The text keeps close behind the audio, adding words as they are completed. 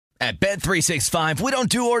At Bet365, we don't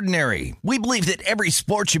do ordinary. We believe that every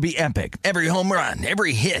sport should be epic. Every home run,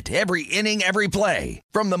 every hit, every inning, every play.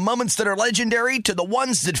 From the moments that are legendary to the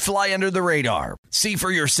ones that fly under the radar. See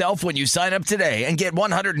for yourself when you sign up today and get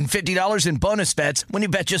 $150 in bonus bets when you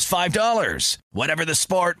bet just $5. Whatever the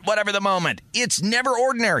sport, whatever the moment, it's never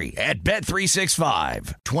ordinary at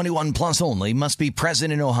Bet365. 21 plus only. Must be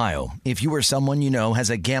present in Ohio. If you or someone you know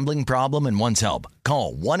has a gambling problem and wants help,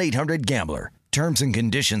 call 1-800-GAMBLER. Terms and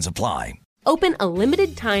conditions apply. Open a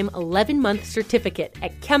limited-time 11-month certificate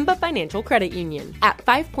at Kemba Financial Credit Union. At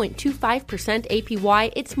 5.25%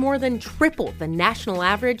 APY, it's more than triple the national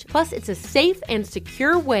average, plus it's a safe and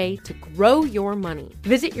secure way to grow your money.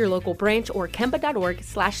 Visit your local branch or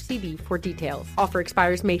kemba.org/CD for details. Offer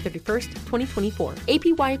expires May 31st, 2024.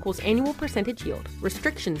 APY equals annual percentage yield.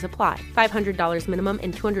 Restrictions apply. $500 minimum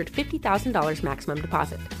and $250,000 maximum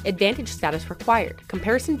deposit. Advantage status required.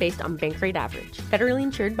 Comparison based on bank rate average. Federally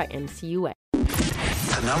insured by NCUA.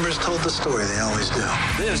 The numbers told the story. They always do.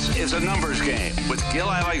 This is a numbers game with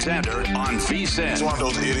Gil Alexander on VSiN. It's one of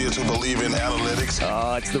those idiots who believe in analytics.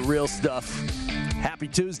 Oh, it's the real stuff. Happy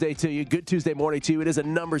Tuesday to you. Good Tuesday morning to you. It is a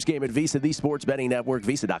numbers game at VSiN, the sports betting network,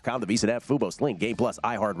 VSiN.com, the VSiN app, Fubo, Sling, Game Plus,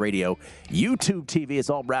 iHeartRadio, YouTube TV.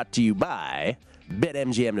 It's all brought to you by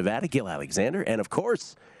BetMGM Nevada, Gil Alexander, and, of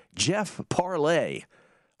course, Jeff Parlay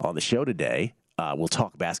on the show today. We'll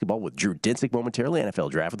talk basketball with Drew Dinsick momentarily, NFL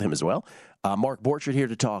draft with him as well. Mark Borchard here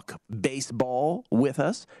to talk baseball with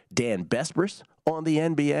us. Dan Besbris on the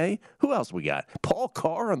NBA. Who else we got? Paul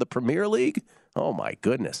Carr on the Premier League. Oh, my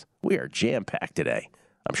goodness. We are jam-packed today.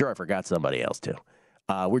 I'm sure I forgot somebody else, too.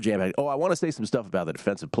 We're jam-packed. Oh, I want to say some stuff about the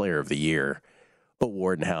Defensive Player of the Year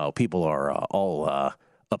award and how people are all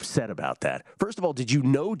upset about that. First of all, did you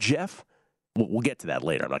know, Jeff? We'll get to that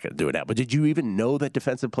later. I'm not going to do it now. But did you even know that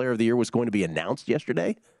Defensive Player of the Year was going to be announced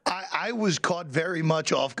yesterday? I was caught very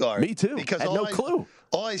much off guard. Me too. Because had no clue.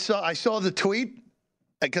 All I saw the tweet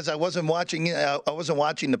because I wasn't watching. I wasn't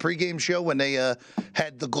watching the pregame show when they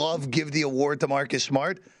had the glove give the award to Marcus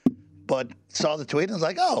Smart. But saw the tweet and was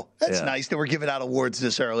like, "Oh, that's nice that we're giving out awards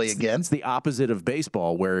this early again." It's the opposite of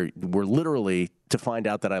baseball, where we're literally to find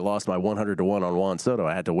out that I lost my 100-1 on Juan Soto.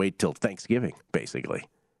 I had to wait till Thanksgiving, basically,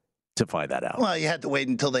 to find that out. Well, you had to wait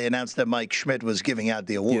until they announced that Mike Schmidt was giving out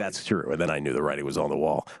the award. Yeah, that's true. And then I knew the writing was on the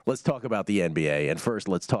wall. Let's talk about the NBA. And first,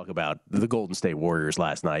 let's talk about the Golden State Warriors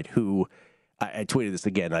last night, who I tweeted this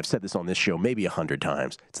again. I've said this on this show maybe 100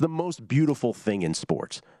 times. It's the most beautiful thing in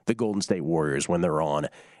sports, the Golden State Warriors, when they're on.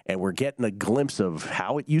 And we're getting a glimpse of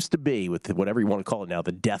how it used to be with whatever you want to call it now,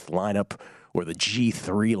 the death lineup or the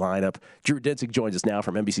G3 lineup. Drew Dinsick joins us now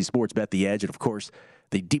from NBC Sports Bet the Edge. And, of course,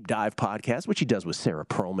 the Deep Dive podcast, which he does with Sarah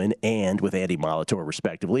Perlman and with Andy Molitor,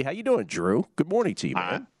 respectively. How you doing, Drew? Good morning to you,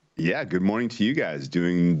 man. Yeah, good morning to you guys.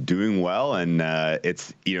 Doing well, and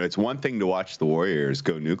it's one thing to watch the Warriors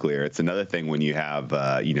go nuclear. It's another thing when you have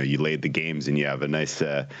you laid the games and you have a nice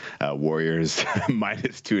Warriors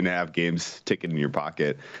minus 2.5 games ticket in your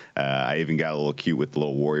pocket. I even got a little cute with the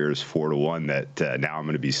little Warriors 4-1 that now I'm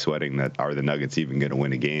going to be sweating that are the Nuggets even going to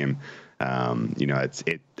win a game.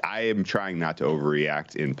 I am trying not to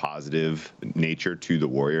overreact in positive nature to the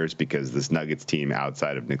Warriors because this Nuggets team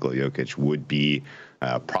outside of Nikola Jokic would be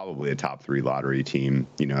probably a top 3 lottery team,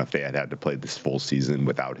 if they had to play this full season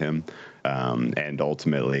without him. And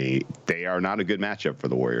ultimately, they are not a good matchup for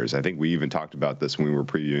the Warriors. I think we even talked about this when we were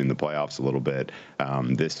previewing the playoffs a little bit.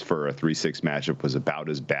 This for a 3-6 matchup was about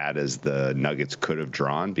as bad as the Nuggets could have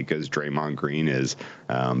drawn because Draymond Green is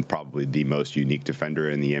probably the most unique defender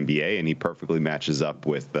in the NBA, and he perfectly matches up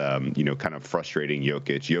with, kind of frustrating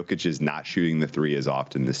Jokic. Jokic is not shooting the 3 as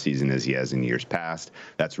often this season as he has in years past.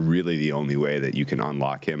 That's really the only way that you can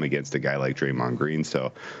unlock him against a guy like Draymond Green.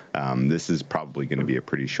 So this is probably going to be a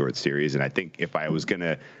pretty short series. And I think if I was going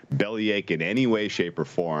to bellyache in any way, shape, or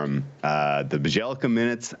form, the Bjelica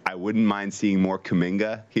minutes, I wouldn't mind seeing more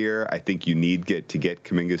Kuminga here. I think you need to get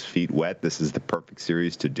Kuminga's feet wet. This is the perfect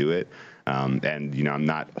series to do it. And I'm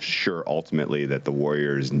not sure ultimately that the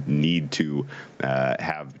Warriors need to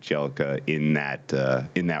have Bjelica in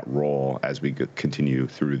that role as we continue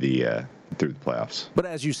through the playoffs. But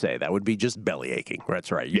as you say, that would be just belly aching.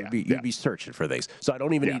 That's right. You'd be searching for things. So I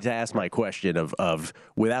don't even need to ask my question of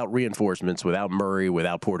without reinforcements, without Murray,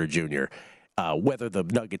 without Porter Jr., whether the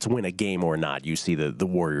Nuggets win a game or not, you see the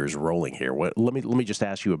Warriors rolling here. Let me just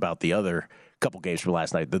ask you about the other couple games from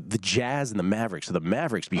last night. The Jazz and the Mavericks. So the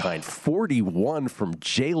Mavericks behind 41 from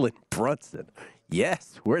Jalen Brunson.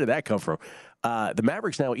 Yes, where did that come from? The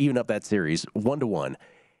Mavericks now even up that series 1-1.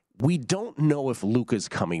 We don't know if Luka's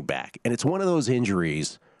coming back. And it's one of those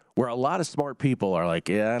injuries where a lot of smart people are like,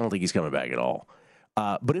 yeah, I don't think he's coming back at all.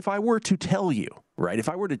 But if I were to tell you right? If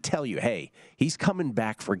I were to tell you, hey, he's coming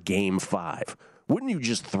back for Game 5, wouldn't you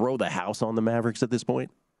just throw the house on the Mavericks at this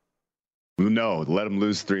point? No, let them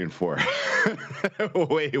lose 3 and 4.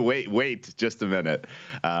 wait, just a minute.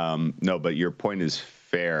 No, but your point is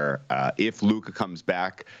fair. If Luka comes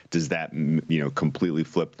back, does that completely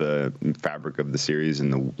flip the fabric of the series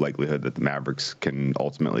and the likelihood that the Mavericks can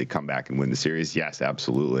ultimately come back and win the series? Yes,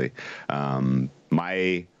 absolutely. I've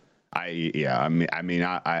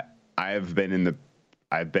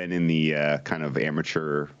been in the kind of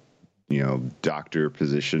amateur, doctor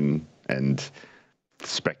position and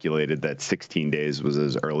speculated that 16 days was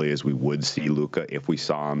as early as we would see Luka. If we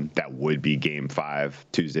saw him, that would be Game 5,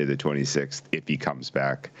 Tuesday the 26th, if he comes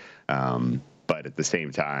back. But at the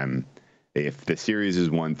same time, if the series is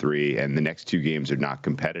 1-3 and the next 2 games are not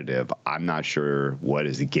competitive, I'm not sure what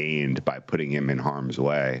is gained by putting him in harm's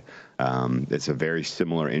way. It's a very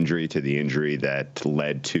similar injury to the injury that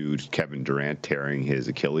led to Kevin Durant tearing his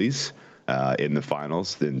Achilles in the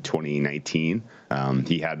finals in 2019.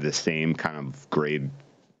 He had the same kind of grade,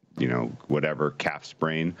 calf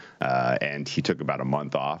sprain, and he took about a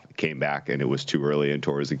month off, came back, and it was too early and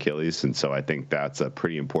tore his Achilles. And so I think that's a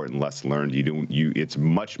pretty important lesson learned. It's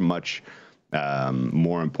much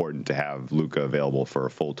more important to have Luka available for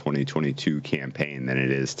a full 2022 campaign than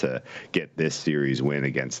it is to get this series win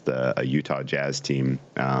against a Utah Jazz team.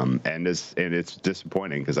 And it's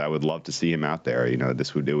disappointing because I would love to see him out there.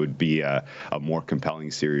 It would be a more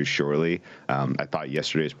compelling series, surely. I thought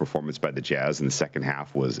yesterday's performance by the Jazz in the second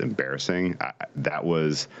half was embarrassing.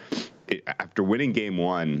 After winning Game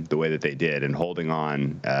 1 the way that they did and holding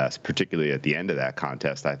on, particularly at the end of that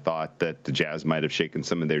contest, I thought that the Jazz might have shaken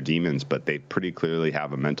some of their demons, but they pretty clearly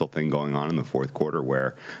have a mental thing going on in the fourth quarter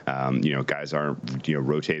where, guys aren't,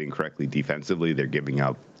 rotating correctly defensively. They're giving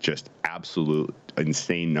up just absolute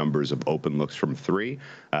insane numbers of open looks from 3.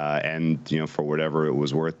 And for whatever it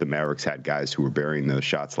was worth, the Mavericks had guys who were burying those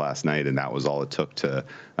shots last night, and that was all it took to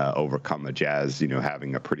overcome a Jazz,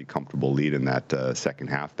 having a pretty comfortable lead in that second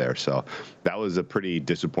half there. So that was a pretty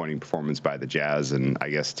disappointing performance by the Jazz, and I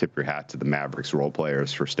guess tip your hat to the Mavericks role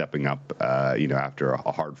players for stepping up, after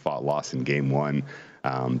a hard-fought loss in Game 1.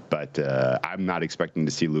 But I'm not expecting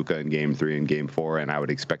to see Luka in Game 3 and Game 4, and I would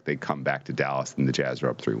expect they come back to Dallas and the Jazz are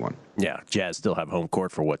up 3-1. Yeah, Jazz still have home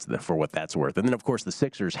court for what that's worth. And then, of course, the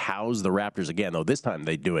Sixers house the Raptors again, though this time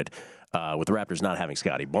they do it with the Raptors not having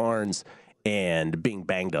Scotty Barnes and being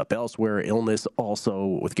banged up elsewhere, illness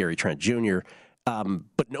also with Gary Trent Jr.,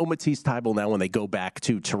 but no Matisse Thybulle now when they go back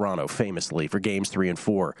to Toronto famously for Games 3 and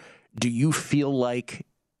 4. Do you feel like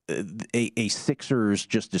a Sixers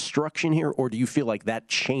just destruction here, or do you feel like that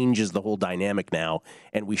changes the whole dynamic now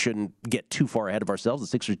and we shouldn't get too far ahead of ourselves? The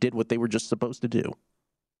Sixers did what they were just supposed to do.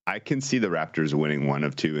 I can see the Raptors winning 1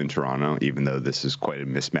 of 2 in Toronto, even though this is quite a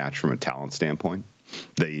mismatch from a talent standpoint.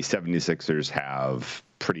 The 76ers have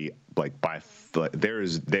there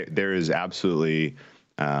is absolutely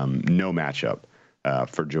no matchup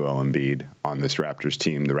for Joel Embiid on this Raptors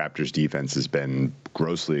team. The Raptors defense has been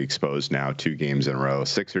grossly exposed now 2 games in a row.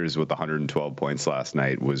 Sixers with 112 points last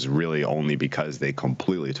night was really only because they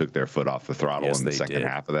completely took their foot off the throttle in the second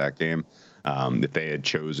half of that game. If they had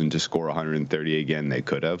chosen to score 130 again, they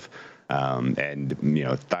could have. And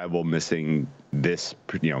Thybulle missing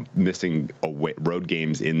road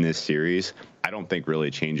games in this series, I don't think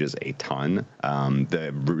really changes a ton.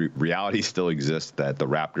 The reality still exists that the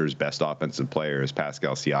Raptors' best offensive player is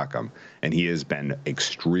Pascal Siakam, and he has been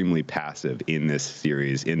extremely passive in this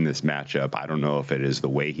series, in this matchup. I don't know if it is the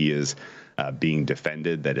way he is being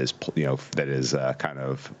defended that is kind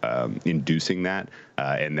of inducing that,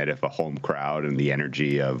 and that if a home crowd and the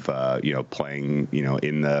energy of playing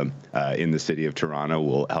in the city of Toronto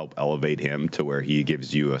will help elevate him to where he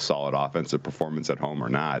gives you a solid offensive performance at home or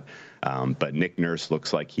not. But Nick Nurse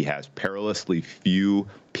looks like he has perilously few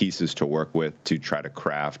pieces to work with to try to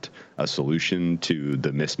craft a solution to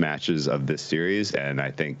the mismatches of this series. And I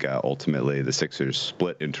think ultimately the Sixers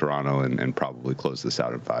split in Toronto and probably close this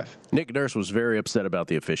out in 5. Nick Nurse was very upset about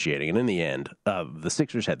the officiating. And in the end, the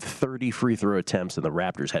Sixers had 30 free throw attempts and the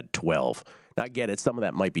Raptors had 12. Now, I get it. Some of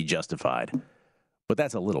that might be justified, but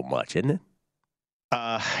that's a little much, isn't it?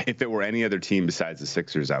 If it were any other team besides the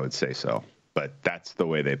Sixers, I would say so. But that's the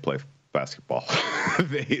way they play basketball.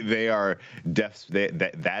 they are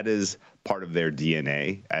that is part of their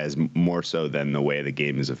DNA, as more so than the way the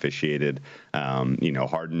game is officiated.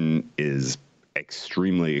 Harden is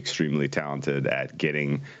extremely talented at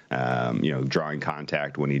getting drawing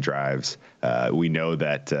contact when he drives. We know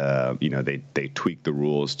that, they tweak the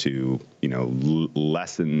rules to,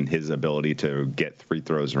 lessen his ability to get free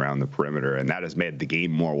throws around the perimeter. And that has made the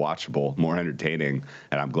game more watchable, more entertaining.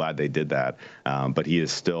 And I'm glad they did that. But he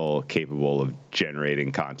is still capable of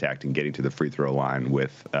generating contact and getting to the free throw line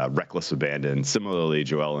with reckless abandon. Similarly,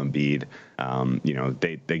 Joel Embiid,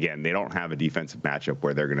 they don't have a defensive matchup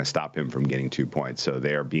where they're going to stop him from getting 2 points. So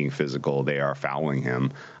they are being physical. They are fouling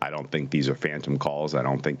him. I don't think these are phantom calls. I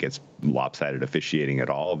don't think it's lopsided officiating at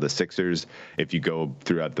all. The Sixers, if you go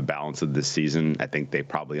throughout the balance of this season, I think they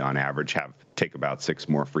probably on average take about 6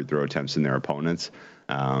 more free throw attempts than their opponents.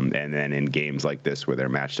 And then in games like this where they're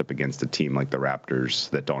matched up against a team like the Raptors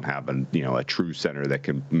that don't have a true center that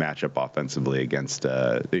can match up offensively against,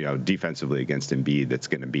 defensively against Embiid, that's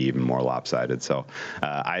going to be even more lopsided. So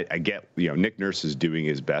I get, Nick Nurse is doing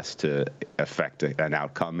his best to affect an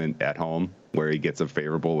outcome at home where he gets a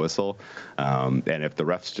favorable whistle. And if the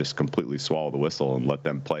refs just completely swallow the whistle and let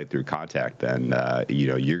them play through contact, then,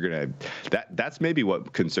 you're going to, that's maybe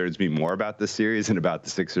what concerns me more about this series and about the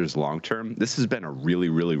Sixers long-term. This has been a really,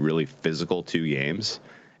 really, really physical 2 games.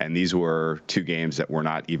 And these were 2 games that were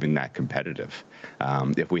not even that competitive.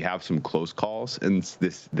 If we have some close calls and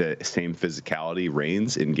the same physicality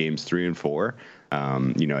reigns in games 3 and 4,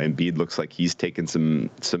 Embiid looks like he's taken some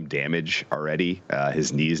damage already.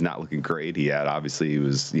 His knee's not looking great. He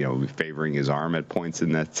was favoring his arm at points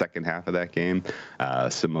in the second half of that game.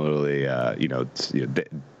 Similarly,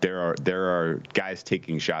 there are guys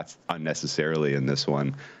taking shots unnecessarily in this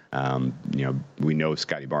one. We know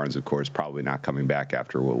Scotty Barnes, of course, probably not coming back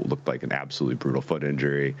after what looked like an absolutely brutal foot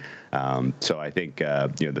injury. So I think,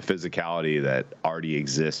 the physicality that already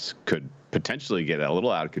exists could potentially get a little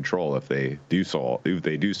out of control if they do swallow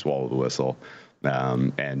the whistle.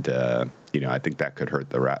 I think that could hurt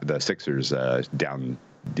the Sixers down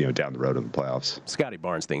the road in the playoffs. Scotty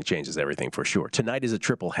Barnes thing changes everything for sure. Tonight is a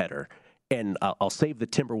triple header. And I'll save the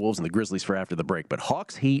Timberwolves and the Grizzlies for after the break. But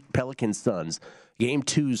Hawks, Heat, Pelicans, Suns, game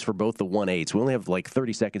 2s for both the 1-8s. We only have like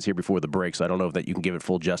 30 seconds here before the break, so I don't know that you can give it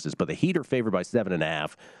full justice. But the Heat are favored by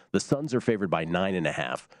 7.5. The Suns are favored by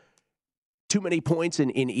 9.5. Too many points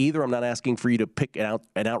in either. I'm not asking for you to pick an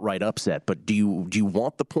outright upset, but do you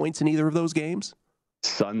want the points in either of those games?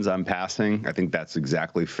 Suns, I'm passing. I think that's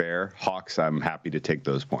exactly fair. Hawks, I'm happy to take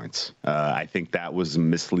those points. I think that was a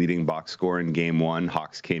misleading box score in game 1.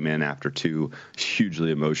 Hawks came in after 2 hugely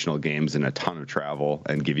emotional games and a ton of travel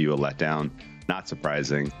and give you a letdown. Not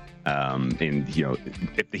surprising.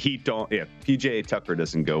 If the Heat if PJ Tucker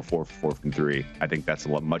doesn't go 4 for 4 from 3, I think that's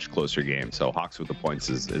a much closer game. So Hawks with the points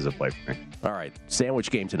is a play for me. All right, sandwich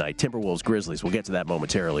game tonight. Timberwolves, Grizzlies. We'll get to that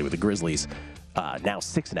momentarily with the Grizzlies now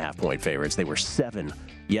 6.5-point favorites. They were 7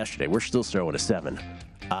 yesterday. We're still throwing a 7.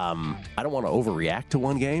 I don't want to overreact to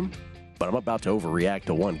one game, but I'm about to overreact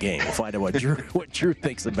to one game. We'll find out what Drew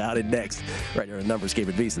thinks about it next. Right here on Numbers Game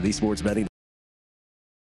at Visa, the Sports Betting.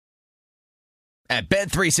 At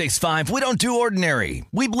Bet365, we don't do ordinary.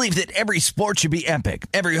 We believe that every sport should be epic.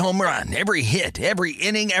 Every home run, every hit, every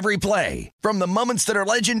inning, every play. From the moments that are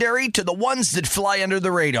legendary to the ones that fly under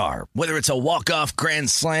the radar. Whether it's a walk-off grand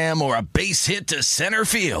slam or a base hit to center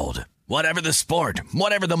field. Whatever the sport,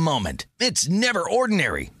 whatever the moment. It's never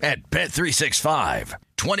ordinary at Bet365.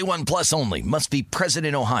 21 plus only. Must be present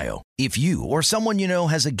in Ohio. If you or someone you know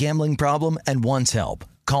has a gambling problem and wants help,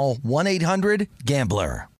 call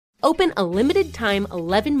 1-800-GAMBLER. Open a limited-time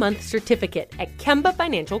 11-month certificate at Kemba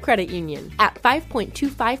Financial Credit Union. At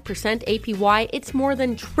 5.25% APY, it's more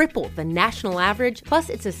than triple the national average, plus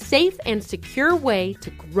it's a safe and secure way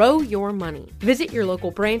to grow your money. Visit your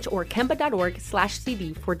local branch or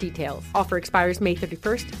kemba.org/CD for details. Offer expires May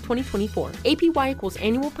 31st, 2024. APY equals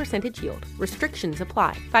annual percentage yield. Restrictions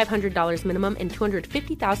apply. $500 minimum and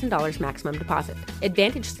 $250,000 maximum deposit.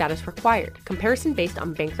 Advantage status required. Comparison based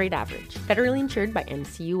on bank rate average. Federally insured by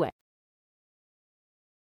NCUA.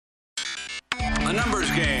 A Numbers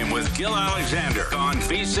Game with Gil Alexander on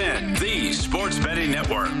VSiN, the Sports Betting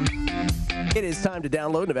Network. It is time to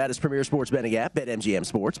download Nevada's premier sports betting app, BetMGM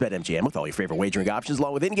Sports. BetMGM with all your favorite wagering options,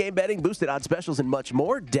 along with in-game betting, boosted odds specials, and much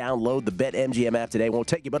more. Download the BetMGM app today. Won't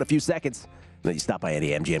take you but a few seconds. Then you stop by any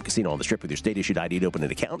MGM casino on the Strip with your state-issued ID to open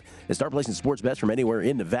an account and start placing sports bets from anywhere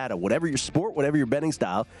in Nevada. Whatever your sport, whatever your betting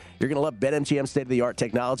style, you're going to love BetMGM's state-of-the-art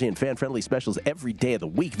technology and fan-friendly specials every day of the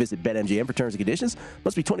week. Visit BetMGM for terms and conditions.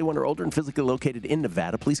 Must be 21 or older and physically located in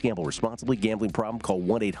Nevada. Please gamble responsibly. Gambling problem? Call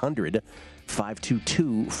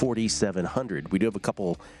 1-800-522-4700. We do have a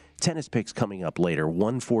couple tennis picks coming up later.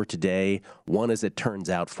 One for today, one, as it turns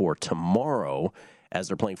out, for tomorrow, as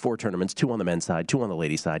they're playing 4 tournaments, 2 on the men's side, 2 on the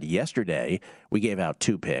ladies' side. Yesterday, we gave out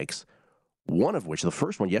 2 picks. one of which, the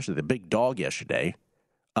first one yesterday, the big dog yesterday,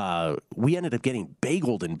 we ended up getting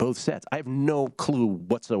bageled in both sets. I have no clue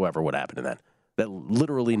whatsoever what happened in that. That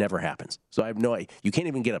literally never happens. So I have no idea. You can't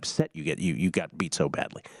even get upset you got beat so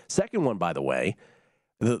badly. Second one, by the way,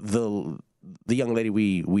 the young lady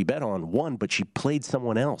we bet on won, but she played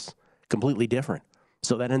someone else completely different.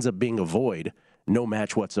 So that ends up being a void, no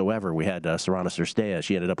match whatsoever. We had Sorana Cirstea.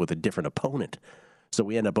 She ended up with a different opponent. So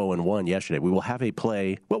we end up 0-1 yesterday. We will have a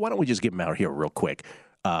play. Well, why don't we just give them out here real quick?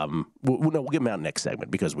 We'll give them out next segment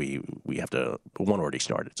because we have to. One already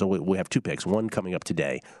started, so we have 2 picks. One coming up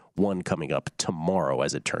today, one coming up tomorrow,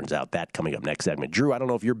 as it turns out. That coming up next segment. Drew, I don't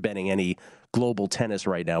know if you're betting any global tennis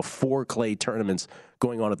right now. 4 clay tournaments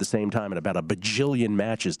going on at the same time, and about a bajillion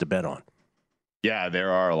matches to bet on. Yeah, there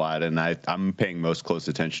are a lot, and I'm paying most close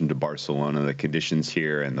attention to Barcelona. The conditions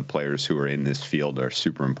here and the players who are in this field are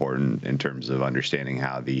super important in terms of understanding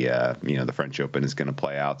how the the French Open is going to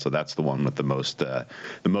play out. So that's the one with the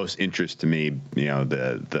most interest to me.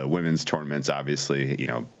 The women's tournaments, obviously,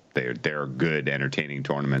 they're good, entertaining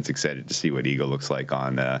tournaments. Excited to see what Iga looks like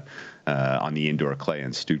on the indoor clay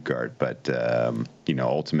in Stuttgart, but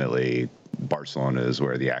ultimately, Barcelona is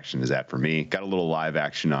where the action is at for me. Got a little live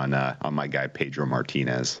action on my guy Pedro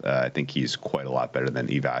Martinez. I think he's quite a lot better than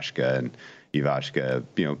Ivashka, and Ivashka,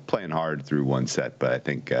 playing hard through one set, but I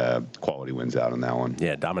think quality wins out on that one.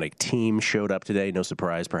 Yeah, Dominic Thiem showed up today. No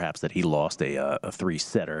surprise, perhaps, that he lost a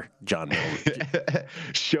 3-setter. John Millman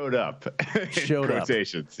showed up. Showed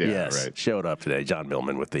quotations. up. Yeah, yes, right. Showed up today. John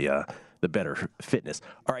Millman with the better fitness.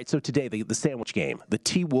 All right, so today, the sandwich game, the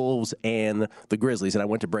T-Wolves and the Grizzlies, and I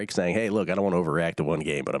went to break saying, hey, look, I don't want to overreact to one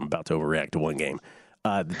game, but I'm about to overreact to one game.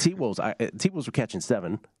 The T-Wolves were catching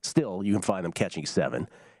 7. Still, you can find them catching 7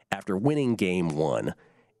 after winning game 1.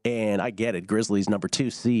 And I get it, Grizzlies number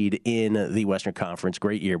 2 seed in the Western Conference,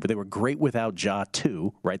 great year, but they were great without Ja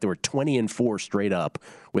too, right? They were 20-4 straight up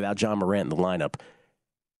without John Morant in the lineup.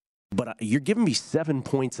 But you're giving me 7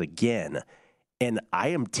 points again. And I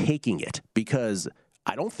am taking it because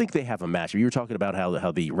I don't think they have a match. You were talking about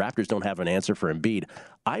how the Raptors don't have an answer for Embiid.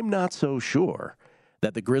 I'm not so sure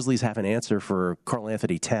that the Grizzlies have an answer for Karl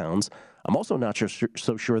Anthony Towns. I'm also not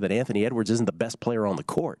so sure that Anthony Edwards isn't the best player on the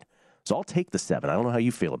court. So I'll take the 7. I don't know how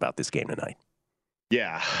you feel about this game tonight.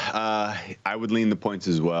 Yeah, I would lean the points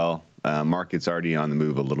as well. Market's already on the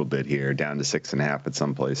move a little bit here, down to 6.5 at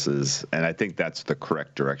some places. And I think that's the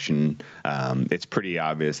correct direction. It's pretty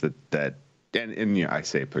obvious that And I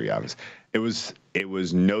say pretty obvious. It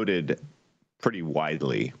was noted pretty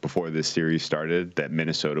widely before this series started that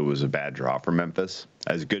Minnesota was a bad draw for Memphis.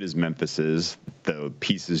 As good as Memphis is, the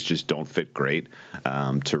pieces just don't fit great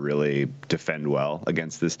to really defend well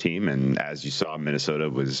against this team. And as you saw, Minnesota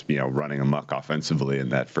was running amok offensively in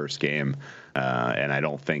that first game. And I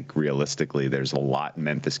don't think realistically there's a lot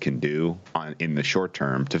Memphis can do in the short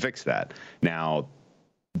term to fix that. Now,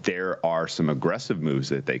 there are some aggressive moves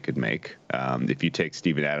that they could make. If you take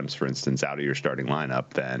Steven Adams, for instance, out of your starting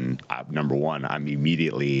lineup, then number one, I'm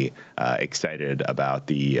immediately excited about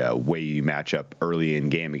the way you match up early in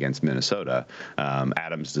game against Minnesota.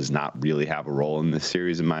 Adams does not really have a role in this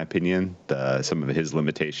series, in my opinion. Some of his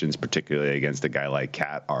limitations, particularly against a guy like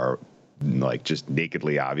Cat, are just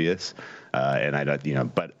nakedly obvious. And I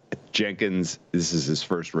don't, but Jenkins, this is his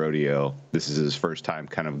first rodeo. This is his first time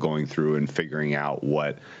kind of going through and figuring out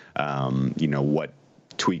what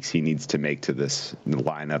tweaks he needs to make to this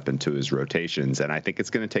lineup and to his rotations. And I think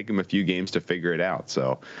it's going to take him a few games to figure it out.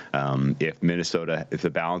 So if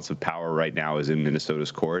the balance of power right now is in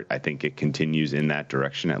Minnesota's court, I think it continues in that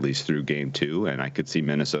direction, at least through game 2. And I could see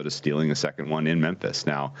Minnesota stealing a second one in Memphis.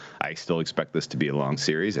 Now, I still expect this to be a long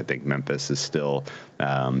series. I think Memphis is still,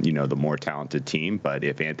 the more talented team. But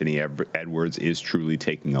if Anthony Edwards is truly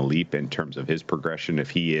taking a leap in terms of his progression,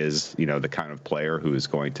 if he is, the kind of player who is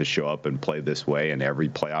going to show up and play this way in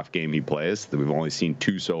every playoff game he plays, that we've only seen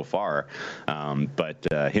 2 so far, but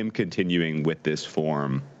him continuing with this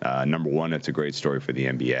form, number one, it's a great story for the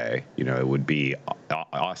NBA. It would be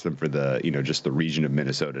awesome for the just the region of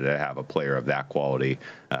Minnesota to have a player of that quality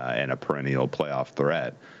and a perennial playoff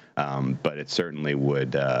threat. But it certainly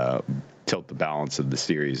would tilt the balance of the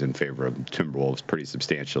series in favor of Timberwolves pretty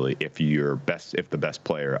substantially if the best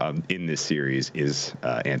player in this series is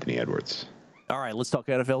Anthony Edwards. All right, let's talk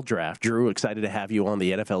NFL Draft. Drew, excited to have you on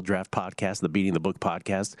the NFL Draft podcast, the Beating the Book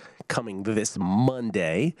podcast, coming this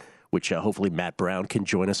Monday, which hopefully Matt Brown can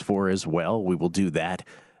join us for as well. We will do that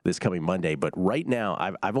this coming Monday. But right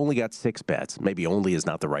now, I've only got 6 bets. Maybe only is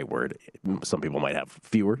not the right word. Some people might have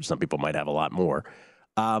fewer. Some people might have a lot more.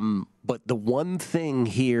 But the one thing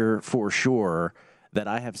here for sure that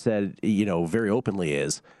I have said, very openly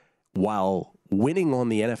is while winning on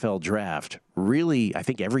the NFL draft really, I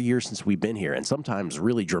think every year since we've been here, and sometimes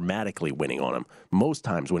really dramatically winning on them, most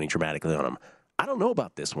times winning dramatically on them. I don't know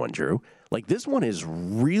about this one, Drew. Like, this one is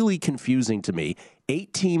really confusing to me.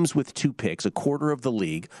 8 teams with 2 picks, a quarter of the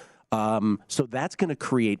league. So that's going to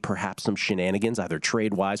create perhaps some shenanigans, either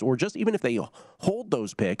trade-wise or just even if they hold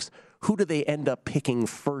those picks, who do they end up picking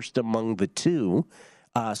first among the 2?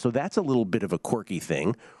 So that's a little bit of a quirky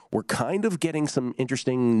thing. We're kind of getting some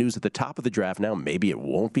interesting news at the top of the draft now. Maybe it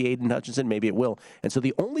won't be Aiden Hutchinson. Maybe it will. And so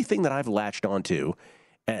the only thing that I've latched onto,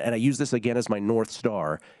 and I use this again as my North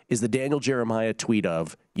Star, is the Daniel Jeremiah tweet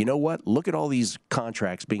of, you know what, look at all these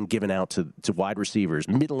contracts being given out to wide receivers,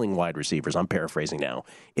 middling wide receivers, I'm paraphrasing now,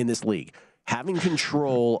 in this league. Having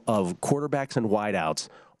control of quarterbacks and wideouts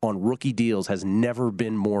on rookie deals has never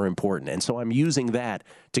been more important. And so I'm using that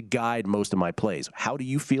to guide most of my plays. How do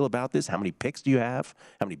you feel about this? How many picks do you have?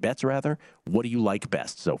 How many bets, rather? What do you like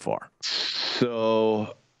best so far?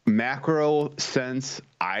 So, macro sense,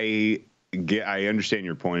 I understand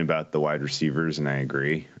your point about the wide receivers, and I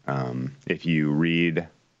agree. If you read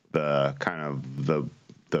the kind of the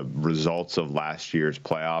results of last year's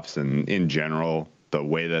playoffs, and in general, the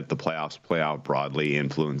way that the playoffs play out broadly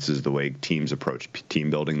influences the way teams approach team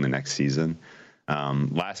building the next season.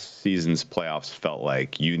 Last season's playoffs felt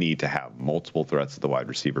like you need to have multiple threats at the wide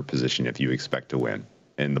receiver position if you expect to win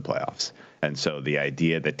in the playoffs. And so the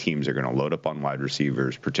idea that teams are going to load up on wide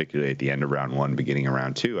receivers, particularly at the end of round 1, beginning of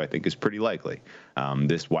round 2, I think is pretty likely.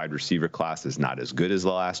 This wide receiver class is not as good as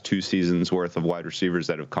the last 2 seasons worth of wide receivers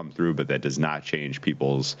that have come through, but that does not change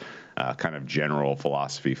people's kind of general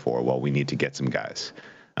philosophy for, well, we need to get some guys.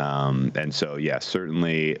 And so, yeah,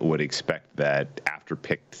 certainly would expect that after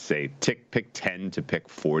pick 10 to pick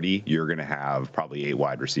 40, you're going to have probably 8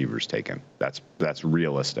 wide receivers taken. That's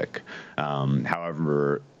realistic.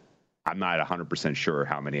 However, I'm not 100% sure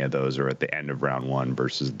how many of those are at the end of round 1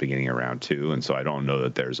 versus the beginning of round 2. And so I don't know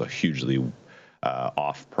that there's a hugely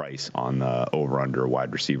off price on the over-under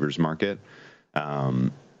wide receivers market.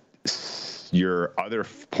 Your other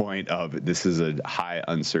point of this is a high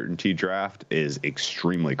uncertainty draft is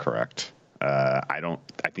extremely correct.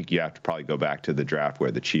 I think you have to probably go back to the draft where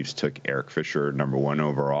the Chiefs took Eric Fisher number 1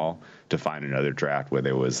 overall to find another draft where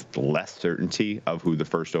there was less certainty of who the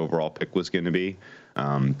first overall pick was going to be.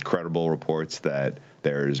 Credible reports that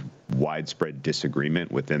there's widespread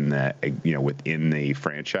disagreement within the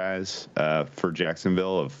franchise for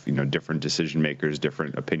Jacksonville of different decision makers,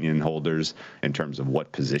 different opinion holders in terms of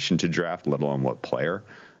what position to draft, let alone what player.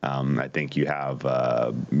 I think you have,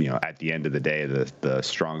 at the end of the day, the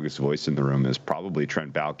strongest voice in the room is probably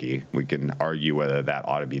Trent Baalke. We can argue whether that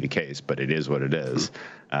ought to be the case, but it is what it is.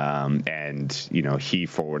 And he,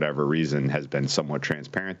 for whatever reason, has been somewhat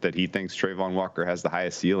transparent that he thinks Trayvon Walker has the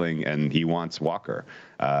highest ceiling and he wants Walker.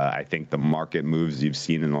 I think the market moves you've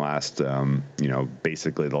seen in the last,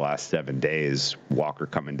 basically the last 7 days, Walker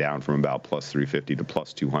coming down from about plus 350 to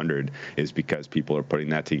plus 200 is because people are putting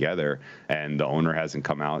that together and the owner hasn't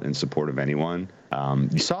come out in support of anyone.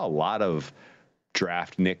 You saw a lot of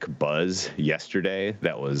draft Nick buzz yesterday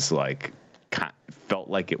that was felt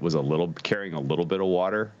like it was carrying a little bit of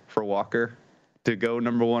water for Walker to go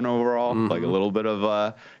number 1 overall. Mm-hmm. Like a little bit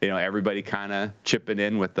of, everybody kind of chipping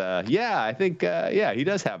in with I think he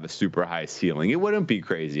does have a super high ceiling. It wouldn't be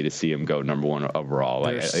crazy to see him go number 1 overall.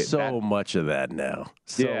 There's so much of that now.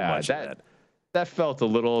 Much of that. That felt a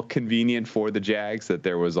little convenient for the Jags that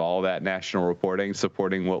there was all that national reporting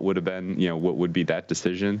supporting what would have been, what would be that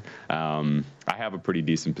decision. I have a pretty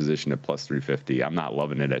decent position at plus 350. I'm not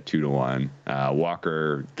loving it at 2-1.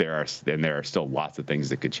 Walker, there are still lots of things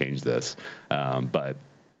that could change this, but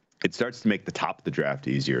it starts to make the top of the draft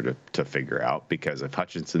easier to figure out, because if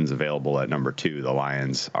Hutchinson's available at number 2, the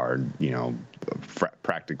Lions are,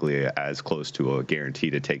 practically as close to a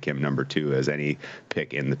guarantee to take him number 2 as any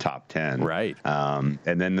pick in the top 10. Right. And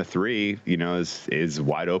then the 3, is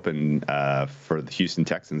wide open for the Houston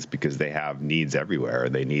Texans because they have needs everywhere.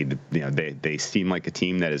 They need, they seem like a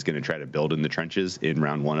team that is going to try to build in the trenches in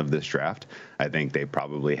round 1 of this draft. I think they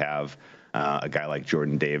probably have a guy like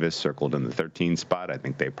Jordan Davis circled in the 13 spot. I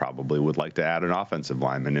think they probably would like to add an offensive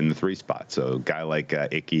lineman in the 3 spot. So a guy like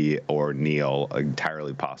Icky or Neal,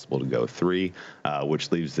 entirely possible to go 3,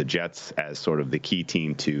 which leaves the Jets as sort of the key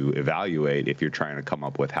team to evaluate if you're trying to come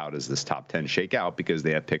up with how does this top 10 shake out, because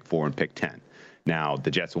they have pick 4 and pick 10. Now,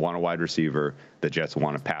 the Jets want a wide receiver. The Jets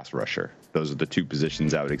want a pass rusher. Those are the 2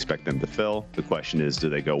 positions I would expect them to fill. The question is, do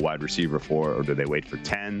they go wide receiver 4 or do they wait for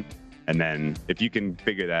 10? And then if you can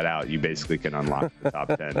figure that out, you basically can unlock the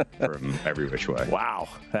top 10 from every which way. Wow,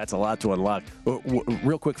 that's a lot to unlock.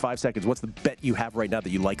 Real quick, 5 seconds. What's the bet you have right now that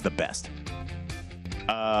you like the best?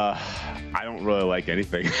 I don't really like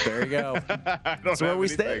anything. There you go. That's where we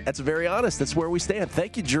stand. That's very honest. That's where we stand.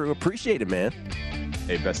 Thank you, Drew. Appreciate it, man.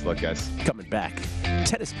 Hey, best of luck, guys. Coming back.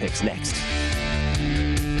 Tennis picks next.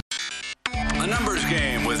 A numbers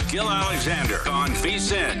game with Gil Alexander on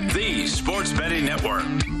VSiN, the Sports Betting Network.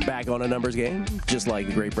 Back on a numbers game, just like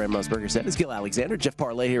the great Brent Musburger said. It's Gil Alexander, Jeff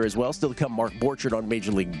Parlay here as well. Still to come, Mark Borchard on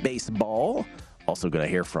Major League Baseball. Also going to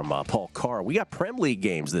hear from Paul Carr. We got Prem League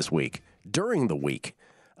games this week, during the week.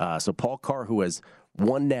 So Paul Carr, who has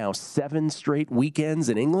won now 7 straight weekends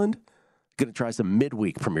in England, going to try some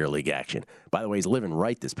midweek Premier League action. By the way, he's living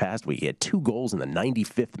right this past week. He had 2 goals in the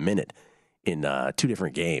 95th minute in 2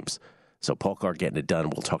 different games. So Paul Carr getting it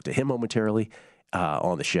done. We'll talk to him momentarily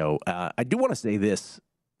on the show. I do want to say this.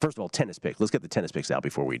 First of all, tennis picks. Let's get the tennis picks out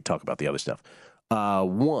before we talk about the other stuff.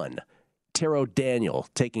 1, Taro Daniel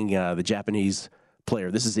taking the Japanese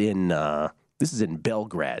player. This is in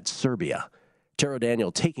Belgrade, Serbia. Taro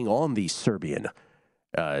Daniel taking on the Serbian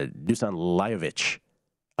Dusan Lajovic.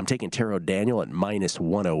 I'm taking Taro Daniel at minus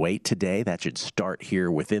 108 today. That should start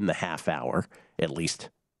here within the half hour, at least.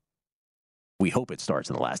 We hope it starts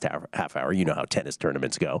in the last half hour. You know how tennis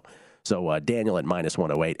tournaments go. So Daniel at minus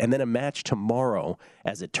 108. And then a match tomorrow,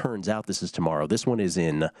 as it turns out this is tomorrow. This one is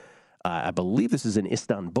in, I believe this is in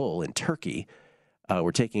Istanbul in Turkey.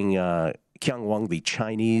 We're taking Qiang Wang, the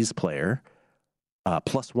Chinese player,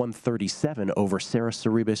 plus 137 over Sarah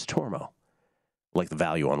Sorribes Tormo. Like the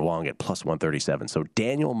value on Wang at plus 137. So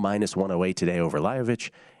Daniel minus 108 today over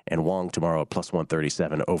Lajovic, and Wang tomorrow at plus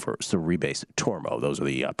 137 over Sorribes Tormo. Those are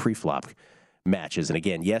the pre-flop matches. And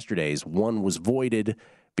again, yesterday's one was voided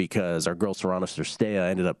because our girl Serrano Cirstea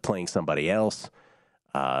ended up playing somebody else.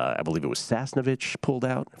 I believe it was Sasnovich pulled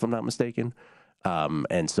out, if I'm not mistaken.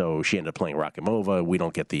 And so she ended up playing Rakimova. We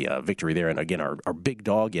don't get the victory there. And again, our big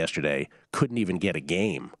dog yesterday couldn't even get a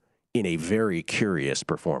game in a very curious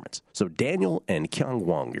performance. So Daniel and Qiang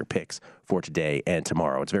Wang, your picks for today and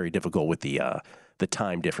tomorrow. It's very difficult with the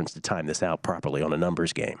time difference to time this out properly on a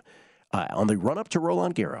numbers game. On the run-up to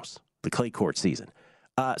Roland Garros, the clay court season.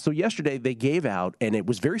 So yesterday they gave out, and it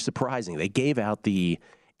was very surprising, they gave out the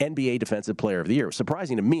NBA Defensive Player of the Year. It was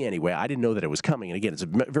surprising to me anyway. I didn't know that it was coming. And again, it's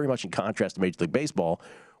very much in contrast to Major League Baseball,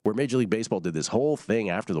 where Major League Baseball did this whole thing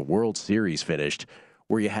after the World Series finished,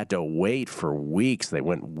 where you had to wait for weeks. They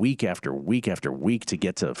went week after week after week to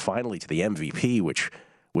get to finally to the MVP, which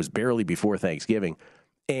was barely before Thanksgiving.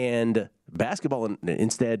 And basketball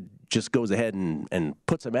instead just goes ahead and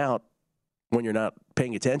puts them out when you're not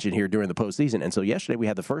paying attention here during the postseason. And so yesterday we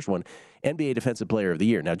had the first one, NBA Defensive Player of the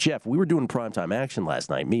Year. Now, Jeff, we were doing primetime action last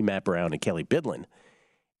night, me, Matt Brown, and Kelly Bidlin,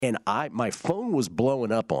 and my phone was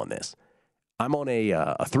blowing up on this. I'm on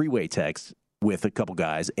a three-way text with a couple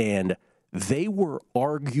guys, and they were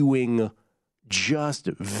arguing just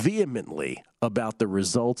vehemently about the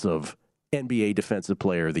results of NBA Defensive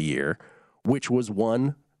Player of the Year, which was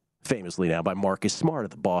won famously now by Marcus Smart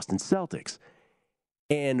of the Boston Celtics.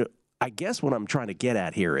 And I guess what I'm trying to get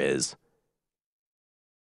at here is,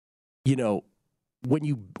 you know, when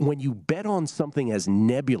you bet on something as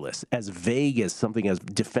nebulous, as vague as something as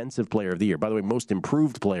Defensive Player of the Year, by the way, Most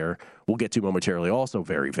Improved Player, we'll get to momentarily, also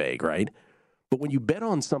very vague, right? But when you bet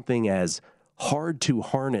on something as hard to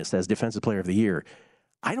harness as Defensive Player of the Year,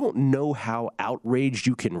 I don't know how outraged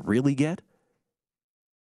you can really get.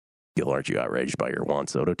 Gil, aren't you outraged by your Juan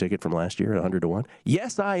Soto ticket from last year, 100-1?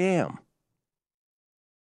 Yes, I am.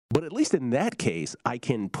 But at least in that case, I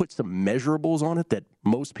can put some measurables on it that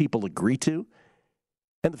most people agree to.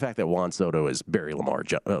 And the fact that Juan Soto is Barry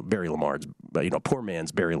Lamar's, poor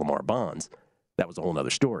man's Barry Lamar Bonds, that was a whole other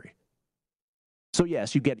story. So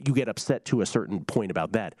yes, you get upset to a certain point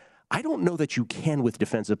about that. I don't know that you can with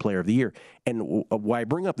Defensive Player of the Year. And why I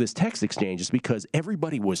bring up this text exchange is because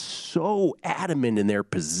everybody was so adamant in their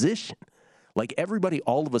position. Like everybody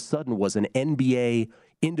all of a sudden was an NBA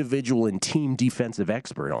individual and team defensive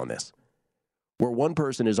expert on this. Where one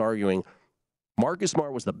person is arguing Marcus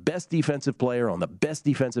Smart was the best defensive player on the best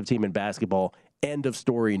defensive team in basketball. End of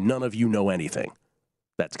story. None of you know anything.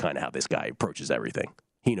 That's kind of how this guy approaches everything.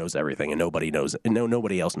 He knows everything, and nobody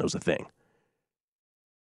else knows a thing.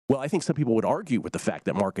 Well, I think some people would argue with the fact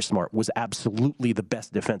that Marcus Smart was absolutely the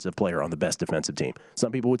best defensive player on the best defensive team.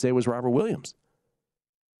 Some people would say it was Robert Williams.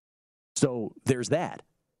 So there's that.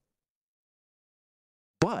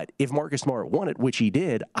 But if Marcus Smart won it, which he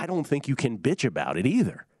did, I don't think you can bitch about it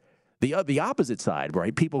either. The opposite side,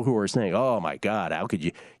 right? People who are saying, "Oh my God, how could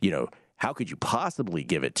you possibly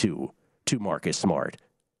give it to Marcus Smart?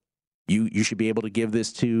 You should be able to give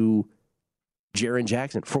this to Jaren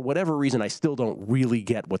Jackson." For whatever reason, I still don't really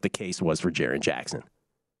get what the case was for Jaren Jackson.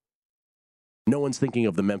 no one's thinking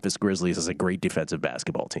of the Memphis Grizzlies as a great defensive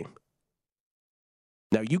basketball team.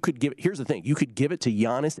 Now, here's the thing. You could give it to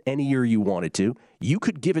Giannis any year you wanted to. You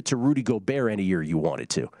could give it to Rudy Gobert any year you wanted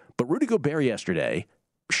to. But Rudy Gobert yesterday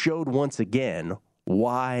showed once again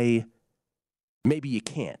why maybe you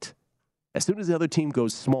can't. As soon as the other team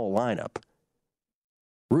goes small lineup,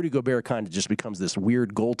 Rudy Gobert kind of just becomes this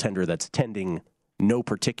weird goaltender that's tending no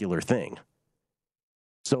particular thing.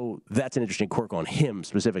 So that's an interesting quirk on him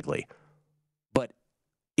specifically. But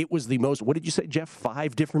it was the most, what did you say, Jeff?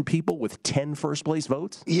 5 different people with 10 first-place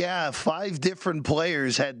votes? Yeah, 5 different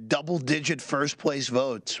players had double-digit first-place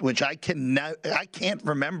votes, which I can't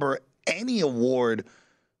remember any award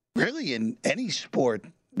really in any sport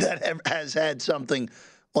that has had something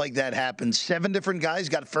like that happen. 7 different guys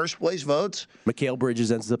got first-place votes. Mikal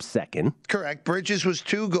Bridges ends up second. Correct. Bridges was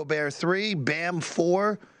 2, Gobert 3, Bam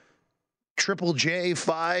 4, Triple J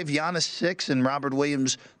 5, Giannis 6, and Robert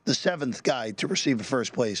Williams the 7th guy to receive a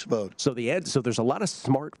first-place vote. So there's a lot of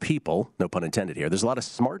smart people, no pun intended here, there's a lot of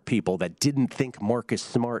smart people that didn't think Marcus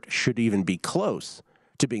Smart should even be close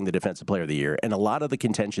to being the Defensive Player of the Year. And a lot of the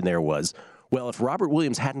contention there was, well, if Robert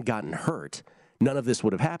Williams hadn't gotten hurt, none of this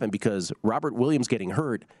would have happened, because Robert Williams getting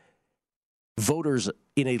hurt, voters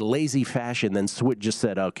in a lazy fashion then just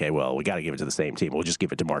said, okay, well, we got to give it to the same team. We'll just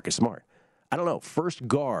give it to Marcus Smart. I don't know. First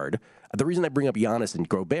guard, the reason I bring up Giannis and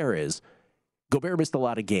Gobert is Gobert missed a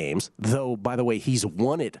lot of games, though, by the way, he's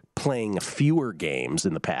won it playing fewer games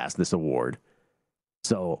in the past, this award.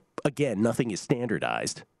 So, again, nothing is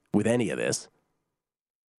standardized with any of this.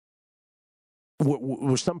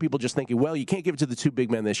 Were some people just thinking, well, you can't give it to the 2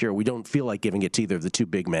 big men this year. We don't feel like giving it to either of the 2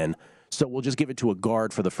 big men, so we'll just give it to a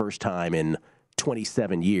guard for the first time in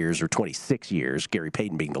 27 years or 26 years, Gary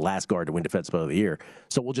Payton being the last guard to win Defensive Player of the Year.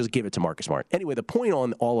 So we'll just give it to Marcus Smart. Anyway, the point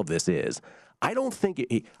on all of this is, I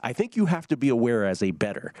think you have to be aware as a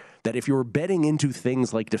bettor that if you're betting into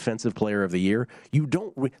things like Defensive Player of the Year,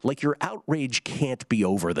 your outrage can't be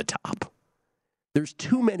over the top. There's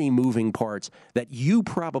too many moving parts that you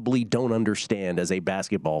probably don't understand as a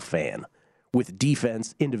basketball fan with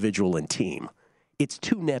defense, individual, and team. It's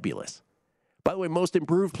too nebulous. By the way, most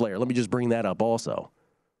improved player, let me just bring that up also.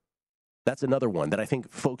 That's another one that I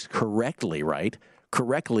think folks correctly,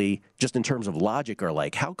 just in terms of logic, are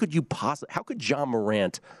like, how could Ja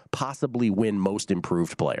Morant possibly win most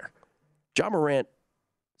improved player? Ja Morant,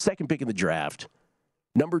 2nd pick in the draft,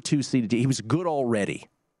 number 2 seeded, he was good already.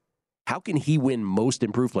 How can he win most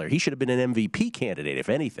improved player? He should have been an MVP candidate, if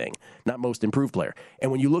anything, not most improved player.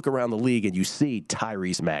 And when you look around the league and you see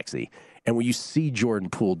Tyrese Maxey, and when you see Jordan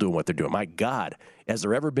Poole doing what they're doing, my God, has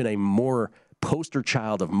there ever been a more poster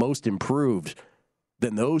child of most improved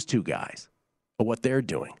than those 2 guys, of what they're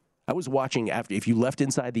doing? I was watching, if you left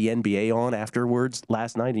Inside the NBA on afterwards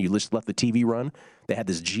last night and you just left the TV run, they had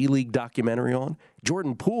this G League documentary on.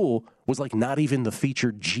 Jordan Poole was like not even the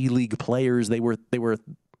featured G League players they were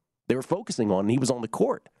focusing on, and he was on the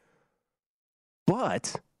court.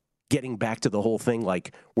 But getting back to the whole thing,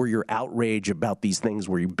 like where your outrage about these things,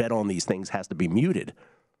 where you bet on these things, has to be muted.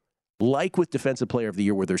 Like with Defensive Player of the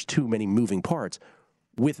Year, where there's too many moving parts,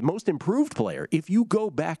 with most improved player, if you go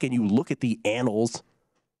back and you look at the annals,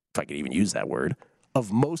 if I could even use that word, of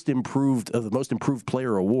the most improved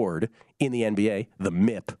player award in the NBA, the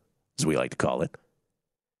MIP, as we like to call it,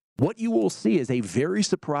 what you will see is a very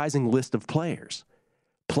surprising list of players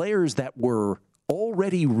that were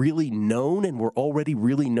already really known and were already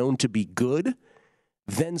really known to be good,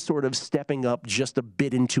 then sort of stepping up just a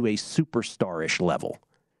bit into a superstar-ish level.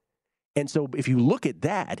 And so if you look at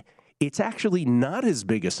that, it's actually not as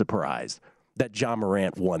big a surprise that Ja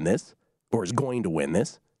Morant won this, or is going to win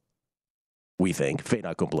this, we think, fait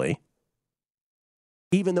accompli,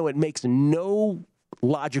 even though it makes no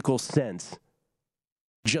logical sense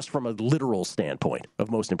just from a literal standpoint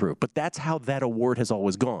of most improved. But that's how that award has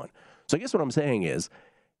always gone. So I guess what I'm saying is,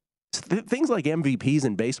 things like MVPs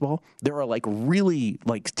in baseball, there are like really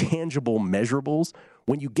like tangible measurables.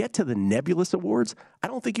 When you get to the nebulous awards, I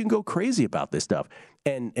don't think you can go crazy about this stuff.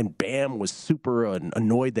 And Bam was super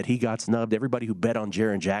annoyed that he got snubbed. Everybody who bet on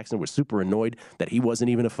Jaren Jackson was super annoyed that he wasn't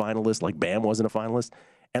even a finalist, like Bam wasn't a finalist.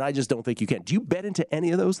 And I just don't think you can. Do you bet into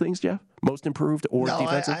any of those things, Jeff? Most improved or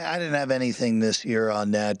defensive? I didn't have anything this year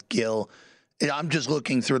on that, Gil. I'm just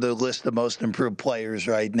looking through the list of most improved players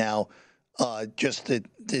right now, just to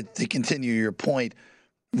continue your point.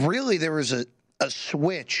 Really, there was a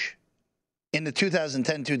switch in the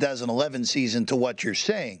 2010-2011 season to what you're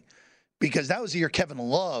saying, because that was the year Kevin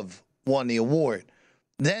Love won the award.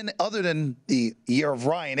 Then, other than the year of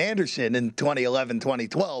Ryan Anderson in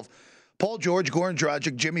 2011-2012, Paul George, Goran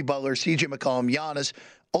Dragic, Jimmy Butler, C.J. McCollum, Giannis,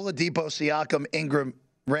 Oladipo, Siakam, Ingram,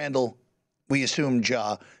 Randall, we assume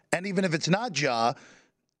Ja. And even if it's not Ja,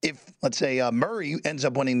 if, let's say, Murray ends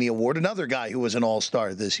up winning the award, another guy who was an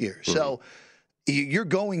all-star this year. Mm-hmm. So you're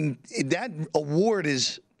going – that award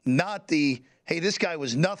is not the – hey, this guy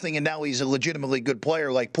was nothing and now he's a legitimately good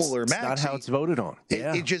player like Poole or Maxey. It's not how it's voted on.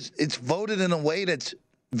 Yeah. It's voted in a way that's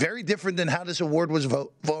very different than how this award was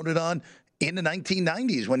voted on in the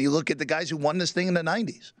 1990s when you look at the guys who won this thing in the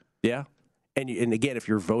 90s. Yeah. And again, if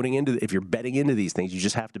you're betting into these things, you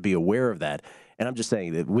just have to be aware of that. And I'm just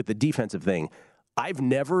saying that with the defensive thing, I've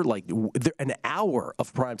never an hour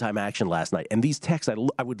of primetime action last night, and these texts,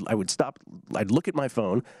 I would stop, I'd look at my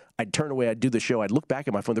phone, I'd turn away, I'd do the show, I'd look back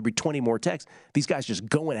at my phone, there'd be 20 more texts. These guys just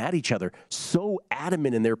going at each other, so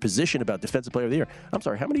adamant in their position about Defensive Player of the Year. I'm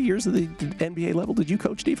sorry, how many years at the NBA level did you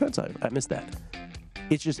coach defense? I missed that.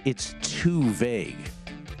 It's too vague.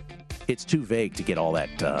 It's too vague to get all that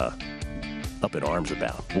up in arms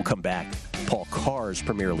about. We'll come back. Paul Carr's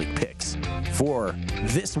Premier League picks for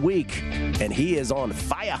this week, and he is on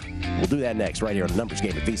fire. We'll do that next right here on the Numbers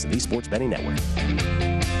Game at VSiN, the Sports Betting Network.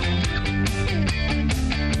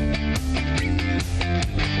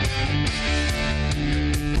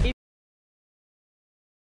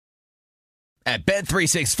 At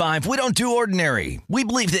Bet365, we don't do ordinary. We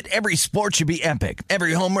believe that every sport should be epic.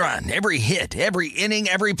 Every home run, every hit, every inning,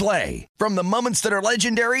 every play. From the moments that are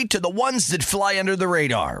legendary to the ones that fly under the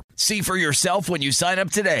radar. See for yourself when you sign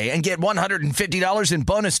up today and get $150 in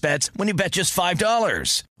bonus bets when you bet just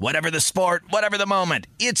 $5. Whatever the sport, whatever the moment,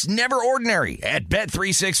 it's never ordinary at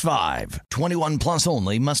Bet365. 21 plus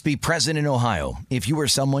only. Must be present in Ohio. If you or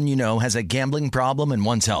someone you know has a gambling problem and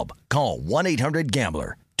wants help, call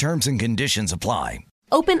 1-800-GAMBLER. Terms and conditions apply.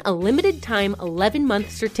 Open a limited-time 11-month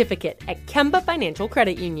certificate at Kemba Financial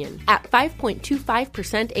Credit Union. At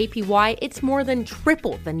 5.25% APY, it's more than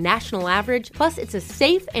triple the national average, plus it's a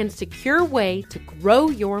safe and secure way to grow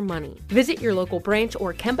your money. Visit your local branch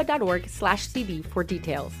or kemba.org/cb for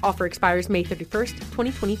details. Offer expires May 31st,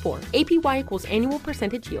 2024. APY equals annual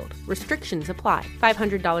percentage yield. Restrictions apply.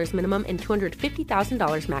 $500 minimum and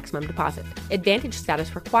 $250,000 maximum deposit. Advantage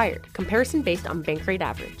status required. Comparison based on bank rate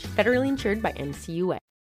average. Federally insured by NCUA.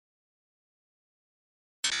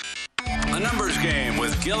 A Numbers Game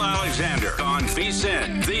with Gil Alexander on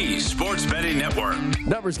VSiN, the Sports Betting Network.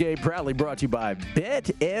 Numbers Game proudly brought to you by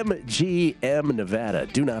BetMGM Nevada.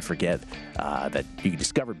 Do not forget that you can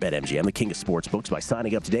discover BetMGM, the king of sportsbooks, by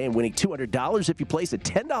signing up today and winning $200 if you place a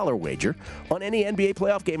 $10 wager on any NBA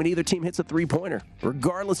playoff game and either team hits a three-pointer.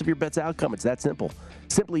 Regardless of your bet's outcome, it's that simple.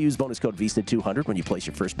 Simply use bonus code VSiN200 when you place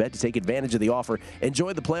your first bet to take advantage of the offer.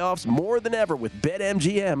 Enjoy the playoffs more than ever with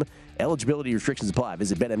BetMGM. Eligibility restrictions apply.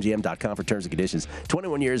 Visit BetMGM.com for terms and conditions.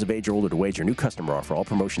 21 years of age or older to wager. New customer offer. All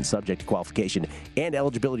promotions subject to qualification and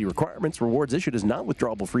eligibility requirements. Rewards issued as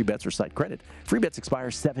non-withdrawable free bets or site credit. Free bets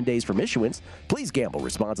expire 7 days from issuance. Please gamble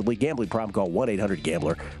responsibly. Gambling problem, call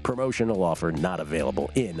 1-800-GAMBLER. Promotional offer not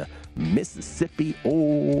available in Mississippi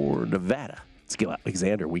or Nevada. Skill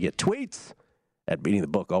Alexander. We get tweets at Beating the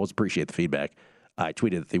Book. Always appreciate the feedback. I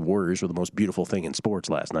tweeted that the Warriors were the most beautiful thing in sports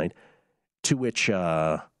last night, to which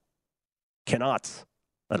Knotts,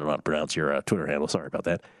 I don't know how to pronounce your Twitter handle, sorry about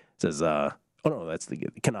that, says, oh no, that's the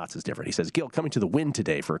Knotts is different. He says, Gil, coming to the Wynn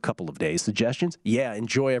today for a couple of days. Suggestions? Yeah,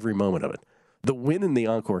 enjoy every moment of it. The Wynn and the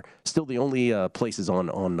Encore, still the only places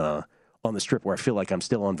on the Strip where I feel like I'm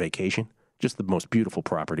still on vacation. Just the most beautiful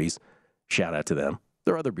properties. Shout out to them.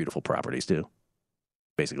 There are other beautiful properties too.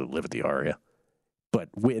 Basically live at the Aria. But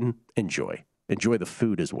Wynn, enjoy. Enjoy the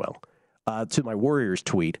food as well. To my Warriors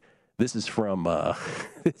tweet, this is from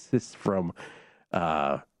because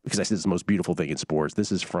I said it's the most beautiful thing in sports.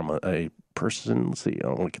 This is from a person. Let's see. I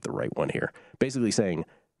want to get the right one here. Basically saying,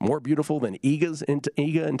 more beautiful than Iga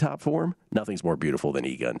in top form? Nothing's more beautiful than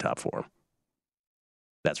Iga in top form.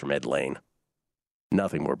 That's from Ed Lane.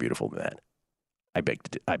 Nothing more beautiful than that.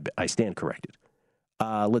 I stand corrected.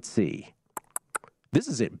 Let's see. This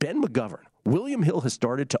is it. Ben McGovern. William Hill has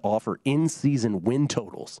started to offer in-season win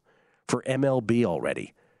totals for MLB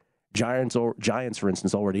already. Giants, for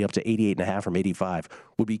instance, already up to 88.5 from 85.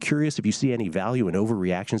 Would be curious if you see any value in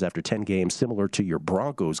overreactions after 10 games, similar to your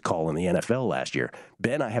Broncos call in the NFL last year.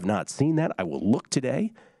 Ben, I have not seen that. I will look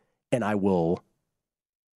today, and I will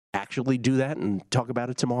actually do that and talk about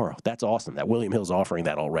it tomorrow. That's awesome that William Hill's offering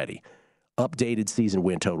that already. Updated season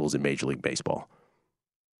win totals in Major League Baseball.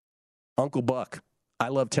 Uncle Buck. I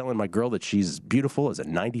love telling my girl that she's beautiful as a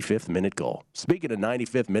 95th minute goal. Speaking of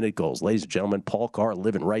 95th minute goals, ladies and gentlemen, Paul Carr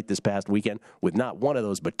living right this past weekend with not one of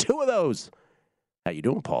those, but two of those. How you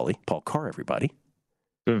doing, Paulie? Paul Carr, everybody.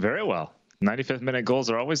 Doing very well. 95th minute goals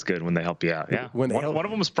are always good when they help you out. Yeah. One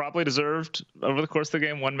of them was probably deserved over the course of the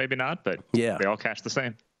game. One maybe not, but they all cashed the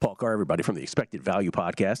same. Paul Carr, everybody from the Expected Value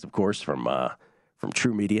podcast, of course, from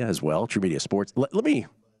True Media as well, True Media Sports. Let me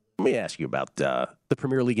ask you about the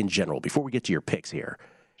Premier League in general before we get to your picks here.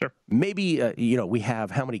 Sure. Maybe, we have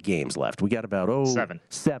how many games left? We got about,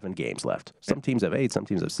 7 games left. Some teams have 8, some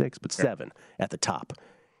teams have 6, but 7 at the top.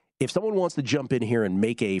 If someone wants to jump in here and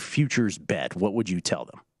make a futures bet, what would you tell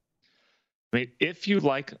them? I mean, if you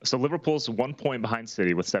like, so Liverpool's 1 point behind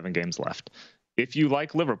City with 7 games left. If you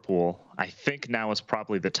like Liverpool, I think now is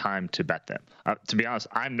probably the time to bet them. To be honest,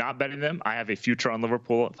 I'm not betting them. I have a future on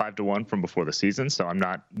Liverpool at 5-1 from before the season, so I'm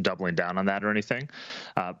not doubling down on that or anything.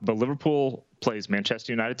 But Liverpool plays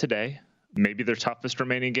Manchester United today, maybe their toughest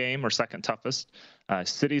remaining game or second toughest.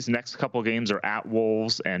 City's next couple games are at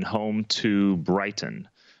Wolves and home to Brighton,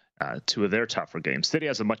 2 of their tougher games. City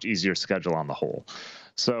has a much easier schedule on the whole.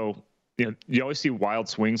 So, you always see wild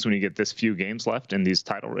swings when you get this few games left in these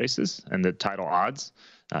title races and the title odds.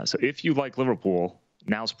 So if you like Liverpool,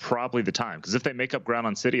 now's probably the time. Because if they make up ground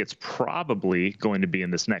on City, it's probably going to be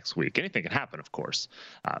in this next week. Anything can happen, of course.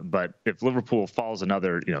 But if Liverpool falls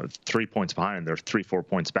another 3 points behind and they're 3-4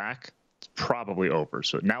 points back, it's probably over.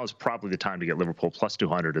 So now is probably the time to get Liverpool. Plus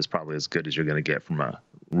 200 is probably as good as you're going to get from a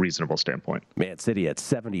reasonable standpoint. Man City at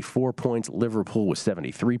 74 points, Liverpool with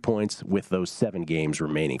 73 points with those 7 games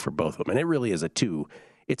remaining for both of them. And it really is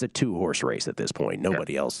it's a 2-horse race at this point.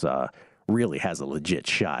 Nobody else really has a legit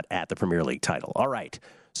shot at the Premier League title. All right.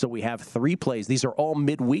 So we have 3 plays. These are all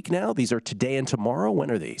midweek now. These are today and tomorrow.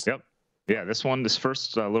 When are these? Yep. Yeah, this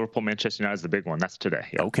first Liverpool-Manchester United is the big one. That's today.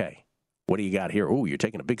 Yep. Okay. What do you got here? Oh, you're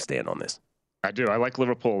taking a big stand on this. I do. I like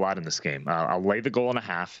Liverpool a lot in this game. I'll lay the goal and a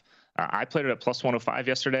half. I played it at plus 105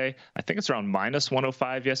 yesterday. I think it's around minus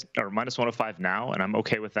 105 minus 105 now, and I'm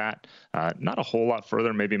okay with that. Not a whole lot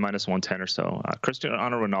further, maybe minus 110 or so. Cristiano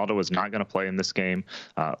Ronaldo is not going to play in this game.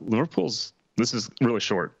 This is really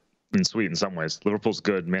short and sweet in some ways. Liverpool's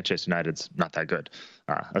good. Manchester United's not that good,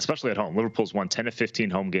 especially at home. Liverpool's won 10 of 15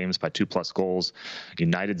 home games by 2+ goals.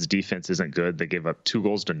 United's defense isn't good. They gave up 2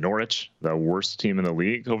 goals to Norwich, the worst team in the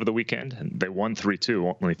league, over the weekend, and they won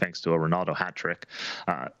 3-2 only thanks to a Ronaldo hat trick.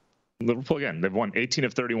 Liverpool, again, they've won 18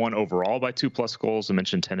 of 31 overall by 2+ goals. I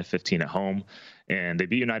mentioned 10 of 15 at home. And they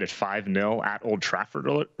beat United 5-0 at Old Trafford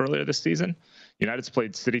earlier this season. United's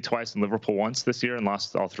played City twice and Liverpool once this year and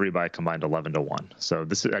lost all 3 by a combined 11-1. So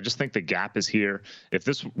I just think the gap is here. If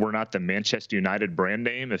this were not the Manchester United brand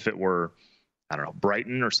name, if it were,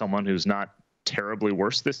 Brighton or someone who's not terribly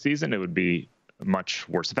worse this season, it would be much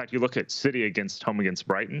worse. In fact, you look at City against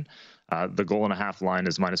Brighton, the goal and a half line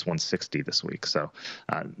is minus 160 this week. So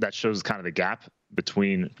that shows kind of the gap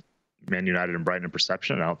between Man United and Brighton in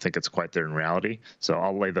perception. I don't think it's quite there in reality. So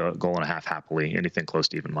I'll lay the goal and a half happily. Anything close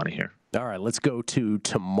to even money here. All right, let's go to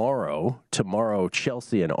tomorrow. Tomorrow,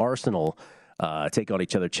 Chelsea and Arsenal take on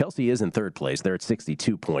each other. Chelsea is in third place. They're at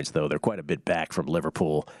 62 points, though. They're quite a bit back from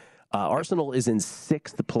Liverpool. Arsenal is in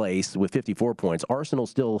 6th place with 54 points. Arsenal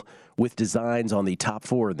still with designs on the top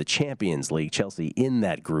 4 in the Champions League. Chelsea in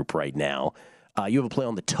that group right now. You have a play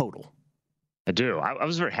on the total. I do. I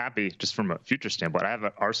was very happy just from a future standpoint. I have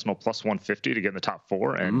an Arsenal plus 150 to get in the top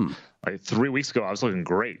 4. And 3 weeks ago, I was looking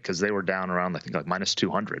great because they were down around, I think, like minus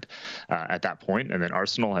 200 at that point. And then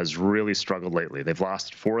Arsenal has really struggled lately. They've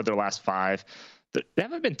lost 4 of their last 5. They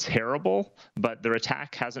haven't been terrible, but their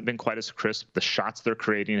attack hasn't been quite as crisp. The shots they're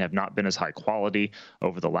creating have not been as high quality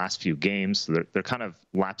over the last few games. So they're kind of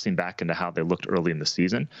lapsing back into how they looked early in the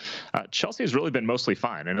season. Chelsea has really been mostly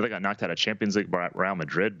fine. I know they got knocked out of Champions League by Real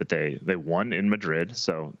Madrid, but they won in Madrid,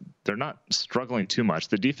 so they're not struggling too much.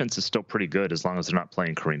 The defense is still pretty good as long as they're not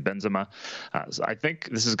playing Karim Benzema. So I think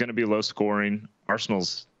this is going to be low scoring.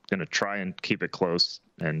 Arsenal's going to try and keep it close.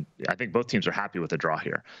 And I think both teams are happy with the draw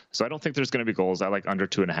here. So I don't think there's going to be goals. I like under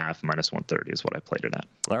 2.5, minus 130 is what I played it at.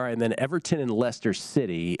 All right, and then Everton and Leicester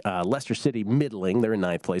City. Leicester City middling. They're in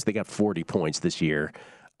 9th place. They got 40 points this year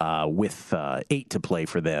with 8 to play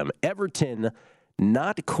for them. Everton,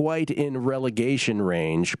 not quite in relegation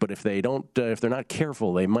range, but if they're not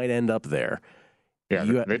careful, they might end up there.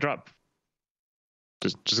 Yeah, they drop.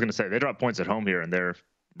 Just going to say, they drop points at home here, and they're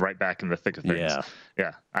right back in the thick of things.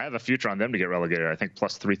 Yeah. I have a future on them to get relegated. I think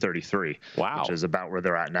plus 333. Wow. Which is about where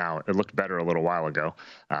they're at now. It looked better a little while ago.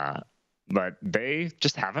 But they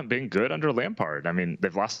just haven't been good under Lampard. I mean,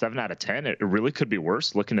 they've lost 7 out of 10. It really could be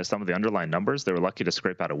worse looking at some of the underlying numbers. They were lucky to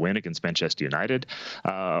scrape out a win against Manchester United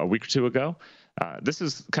a week or 2 ago. This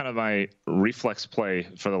is kind of my reflex play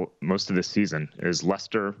for most of this season is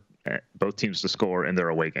Leicester both teams to score in their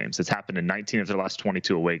away games. It's happened in 19 of their last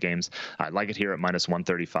 22 away games. I like it here at minus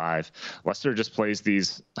 135. Leicester just plays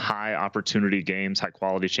these high opportunity games, high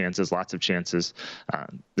quality chances, lots of chances.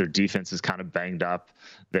 Their defense is kind of banged up.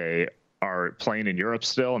 They are playing in Europe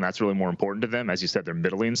still, and that's really more important to them. As you said, they're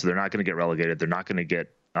middling, so they're not going to get relegated. They're not going to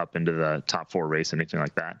get up into the top 4 race, anything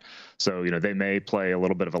like that. So, they may play a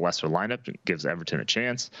little bit of a lesser lineup. It gives Everton a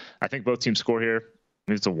chance. I think both teams score here.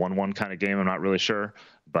 Maybe it's a 1-1 kind of game. I'm not really sure,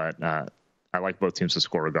 but I like both teams to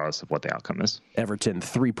score regardless of what the outcome is. Everton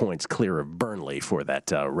 3 points clear of Burnley for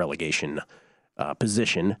that relegation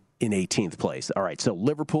position in 18th place. All right, so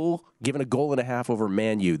Liverpool given a goal and a half over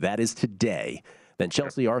Man U. That is today. Then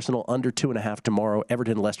Chelsea, Arsenal under 2.5 tomorrow.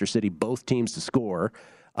 Everton, Leicester City, both teams to score.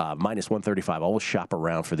 Minus 135. Always shop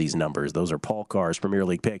around for these numbers. Those are Paul Carr's Premier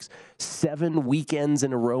League picks. 7 weekends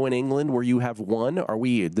in a row in England where you have won.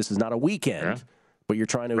 This is not a weekend, but you're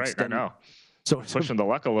trying to extend. I know. So pushing the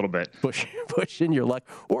luck a little bit. Pushing your luck.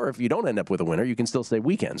 Or if you don't end up with a winner, you can still say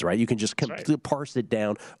weekends, right? You can just completely parse it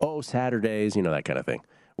down. Oh, Saturdays, that kind of thing.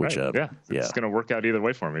 Which, it's going to work out either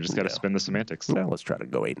way for me. Just got to spin the semantics. Well, let's try to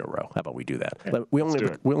go 8 in a row. How about we do that? Yeah, we only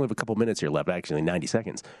have a couple minutes here left, actually 90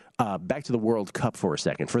 seconds. Back to the World Cup for a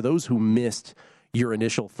second. For those who missed your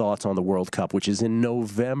initial thoughts on the World Cup, which is in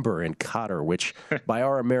November in Qatar, which by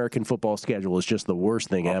our American football schedule is just the worst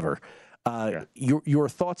thing ever. Your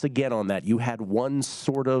thoughts again on that. You had one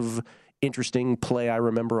sort of interesting play, I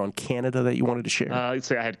remember, on Canada that you wanted to share. I'd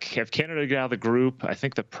say I have Canada get out of the group. I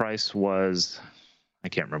think the price was... I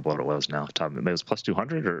can't remember what it was now. It was plus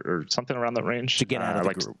 200 or something around that range. To get out of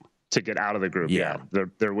the group. To get out of the group, yeah.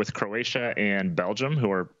 They're with Croatia and Belgium,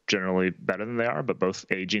 who are generally better than they are, but both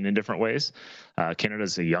aging in different ways.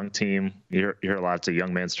 Canada's a young team. You hear a lot. It's a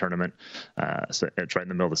young man's tournament. So it's right in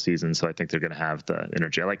the middle of the season, so I think they're going to have the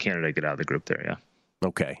energy. I like Canada to get out of the group there, yeah.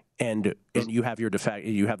 Okay, and you have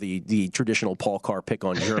the traditional Paul Carr pick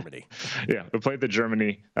on Germany. Yeah, we played the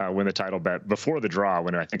Germany win the title bet before the draw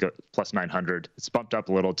when I think plus 900. It's bumped up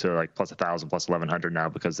a little to like plus 1,000, plus 1,100 now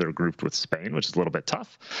because they're grouped with Spain, which is a little bit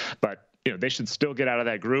tough. But they should still get out of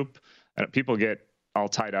that group. People get all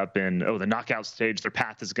tied up in the knockout stage. Their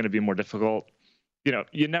path is going to be more difficult.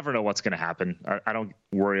 You never know what's going to happen. I don't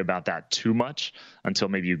worry about that too much until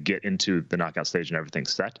maybe you get into the knockout stage and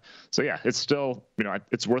everything's set. So, yeah, it's still,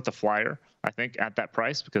 it's worth a flyer, I think, at that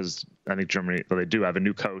price because I think Germany, they do have a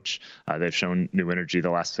new coach. They've shown new energy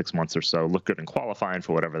the last 6 months or so, look good in qualifying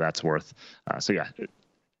for whatever that's worth. So, yeah,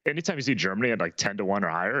 anytime you see Germany at like 10-1 or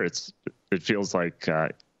higher, it feels like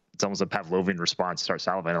it's almost a Pavlovian response. Start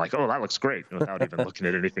salivating like, oh, that looks great, without even looking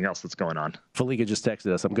at anything else that's going on. Falika just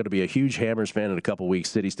texted us, I'm going to be a huge Hammers fan in a couple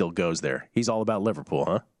weeks. City still goes there. He's all about Liverpool,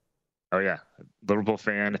 huh? Oh, yeah. Liverpool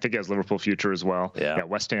fan. I think he has Liverpool future as well. Yeah.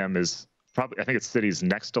 West Ham is probably, I think it's City's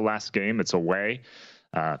next to last game. It's away.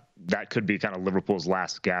 That could be kind of Liverpool's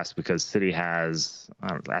last gasp because City has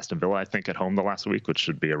Aston Villa, I think, at home the last week, which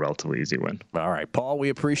should be a relatively easy win. All right, Paul, we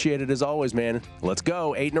appreciate it as always, man. Let's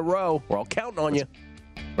go. 8 in a row. We're all counting on you.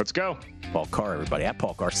 Let's go. Paul Carr, everybody. At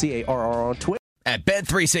Paul Carr, CARR on Twitter. At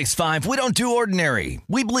Bet365, we don't do ordinary.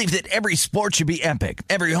 We believe that every sport should be epic.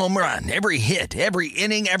 Every home run, every hit, every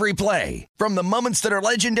inning, every play. From the moments that are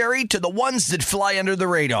legendary to the ones that fly under the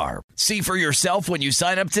radar. See for yourself when you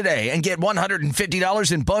sign up today and get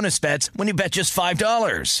 $150 in bonus bets when you bet just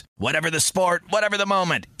 $5. Whatever the sport, whatever the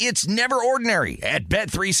moment, it's never ordinary at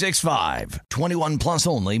Bet365. 21 plus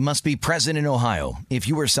only. Must be present in Ohio. If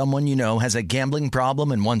you or someone you know has a gambling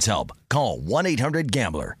problem and wants help, call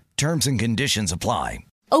 1-800-GAMBLER. Terms and conditions apply.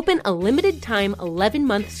 Open a limited-time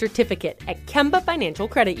 11-month certificate at Kemba Financial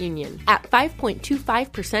Credit Union. At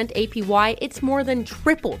 5.25% APY, it's more than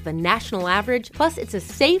triple the national average, plus it's a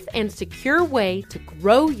safe and secure way to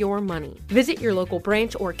grow your money. Visit your local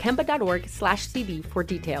branch or kemba.org/cb for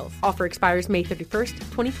details. Offer expires May 31st,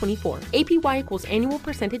 2024. APY equals annual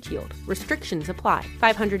percentage yield. Restrictions apply.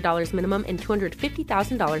 $500 minimum and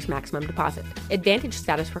 $250,000 maximum deposit. Advantage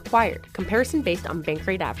status required. Comparison based on bank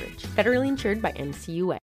rate average. Federally insured by NCUA.